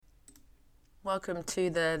Welcome to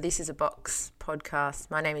the This Is a Box podcast.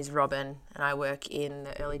 My name is Robin and I work in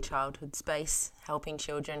the early childhood space, helping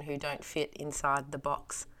children who don't fit inside the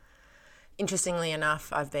box. Interestingly enough,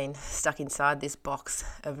 I've been stuck inside this box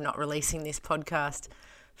of not releasing this podcast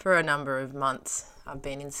for a number of months. I've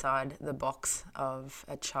been inside the box of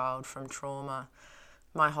a child from trauma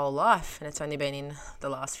my whole life, and it's only been in the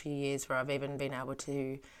last few years where I've even been able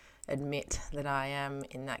to admit that I am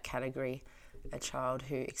in that category, a child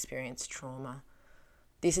who experienced trauma.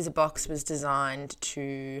 This Is a Box was designed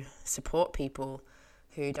to support people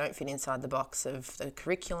who don't fit inside the box of the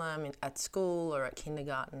curriculum at school or at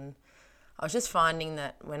kindergarten. I was just finding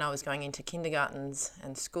that when I was going into kindergartens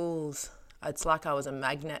and schools, it's like I was a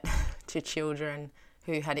magnet to children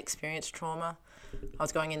who had experienced trauma. I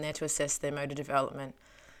was going in there to assess their motor development,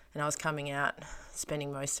 and I was coming out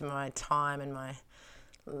spending most of my time and my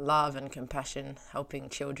love and compassion helping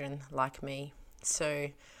children like me. So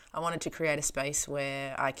I wanted to create a space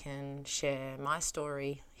where I can share my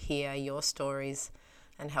story, hear your stories,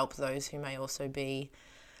 and help those who may also be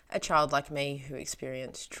a child like me who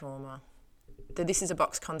experienced trauma. The This Is a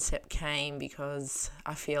Box concept came because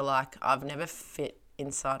I feel like I've never fit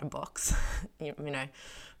inside a box.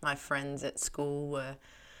 My friends at school were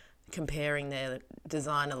comparing their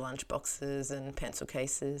designer lunch boxes and pencil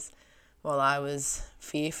cases, while I was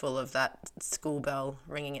fearful of that school bell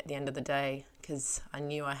ringing at the end of the day, because I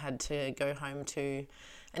knew I had to go home to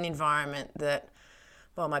an environment that,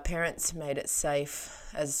 while my parents made it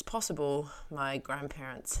safe as possible, my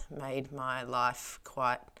grandparents made my life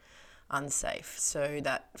quite unsafe. So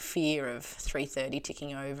that fear of 3:30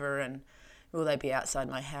 ticking over and will they be outside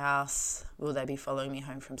my house? Will they be following me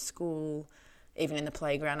home from school? Even in the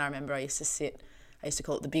playground, I remember I used to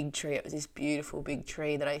call it the big tree. It was this beautiful big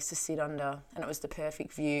tree that I used to sit under, and it was the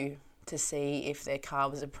perfect view to see if their car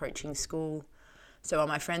was approaching school. So while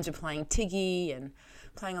my friends were playing Tiggy and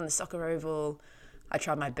playing on the soccer oval, I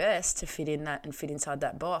tried my best to fit in that and fit inside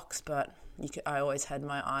that box, but I always had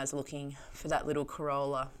my eyes looking for that little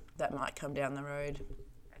Corolla that might come down the road.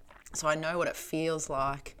 So I know what it feels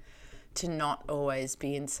like to not always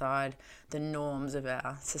be inside the norms of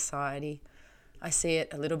our society. I see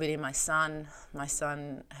it a little bit in my son. My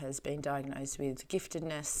son has been diagnosed with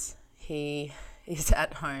giftedness. He is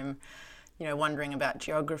at home, wondering about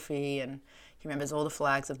geography, and he remembers all the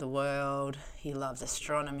flags of the world. He loves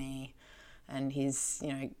astronomy, and he's,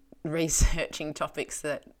 researching topics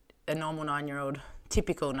that a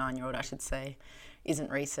typical 9-year-old, I should say, isn't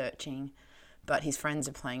researching. But his friends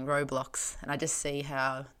are playing Roblox, and I just see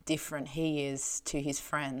how different he is to his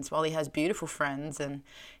friends. While he has beautiful friends and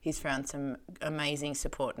he's found some amazing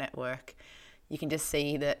support network, you can just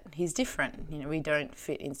see that he's different. We don't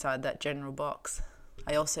fit inside that general box.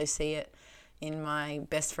 I also see it in my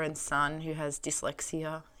best friend's son who has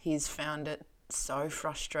dyslexia. He's found it so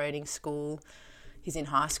frustrating, school. He's in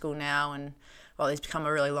high school now, and while he's come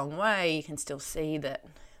a really long way, you can still see that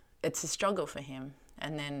it's a struggle for him.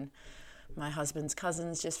 And then my husband's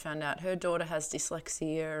cousins just found out her daughter has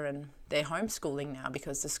dyslexia, and they're homeschooling now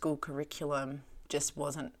because the school curriculum just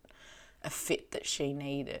wasn't a fit that she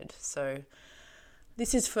needed. So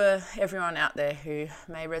this is for everyone out there who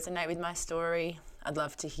may resonate with my story. I'd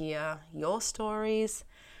love to hear your stories.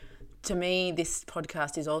 To me, this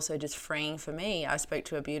podcast is also just freeing for me. I spoke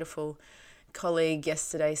to a beautiful colleague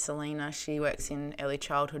yesterday, Selena. She works in early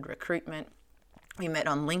childhood recruitment. We met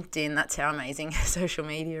on LinkedIn. That's how amazing social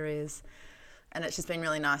media is. And it's just been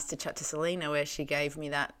really nice to chat to Selena, where she gave me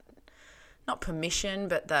that, not permission,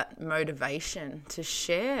 but that motivation to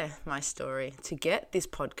share my story, to get this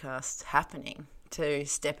podcast happening, to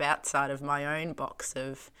step outside of my own box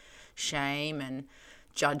of shame and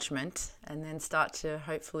judgment, and then start to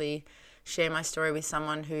hopefully share my story with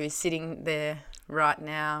someone who's sitting there right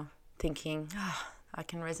now thinking, I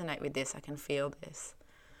can resonate with this, I can feel this.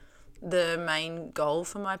 The main goal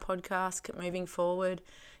for my podcast moving forward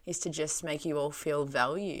is to just make you all feel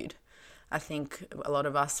valued. I think a lot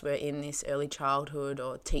of us were in this early childhood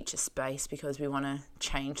or teacher space because we want to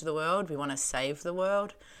change the world, we want to save the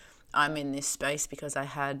world. I'm in this space because I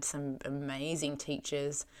had some amazing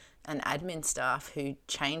teachers and admin staff who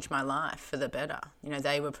changed my life for the better.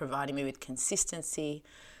 They were providing me with consistency,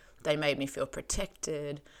 they made me feel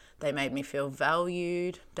protected, they made me feel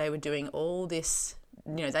valued, they were doing all this.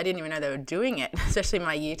 They didn't even know they were doing it, especially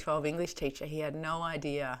my Year 12 English teacher. He had no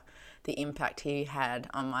idea the impact he had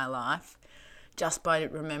on my life. Just by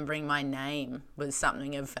remembering my name was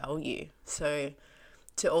something of value. So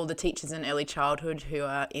to all the teachers in early childhood who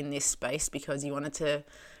are in this space because you wanted to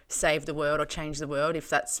save the world or change the world, if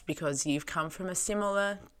that's because you've come from a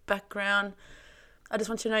similar background, I just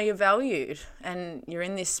want you to know you're valued and you're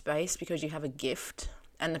in this space because you have a gift.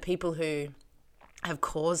 And the people who have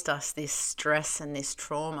caused us this stress and this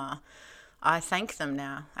trauma, I thank them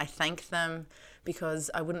now. I thank them because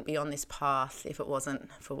I wouldn't be on this path if it wasn't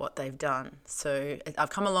for what they've done. So I've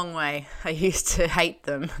come a long way. I used to hate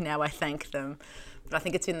them. Now I thank them. But I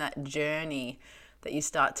think it's in that journey that you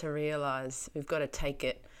start to realise we've got to take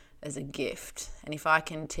it as a gift. And if I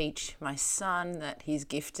can teach my son that his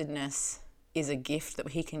giftedness is a gift that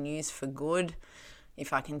he can use for good,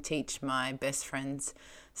 if I can teach my best friend's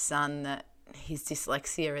son that his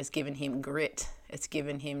dyslexia has given him grit, it's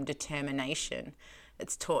given him determination,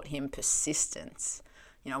 it's taught him persistence.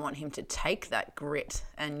 I want him to take that grit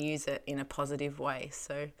and use it in a positive way.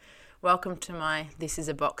 So welcome to my This Is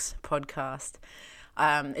a Box podcast.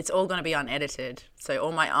 It's all going to be unedited. So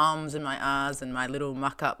all my ums and my ahs and my little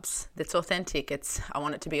muck-ups, it's authentic. I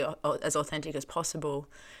want it to be as authentic as possible.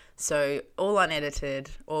 So all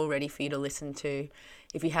unedited, all ready for you to listen to.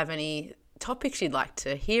 If you have any topics you'd like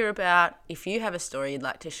to hear about, if you have a story you'd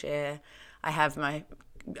like to share, I have my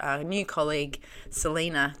new colleague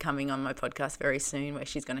Selena coming on my podcast very soon, where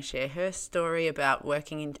she's going to share her story about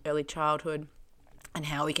working in early childhood and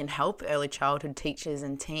how we can help early childhood teachers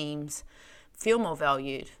and teams feel more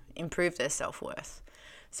valued, improve their self-worth.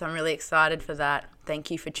 So I'm really excited for that.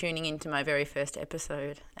 Thank you for tuning into my very first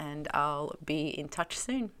episode, and I'll be in touch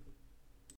soon.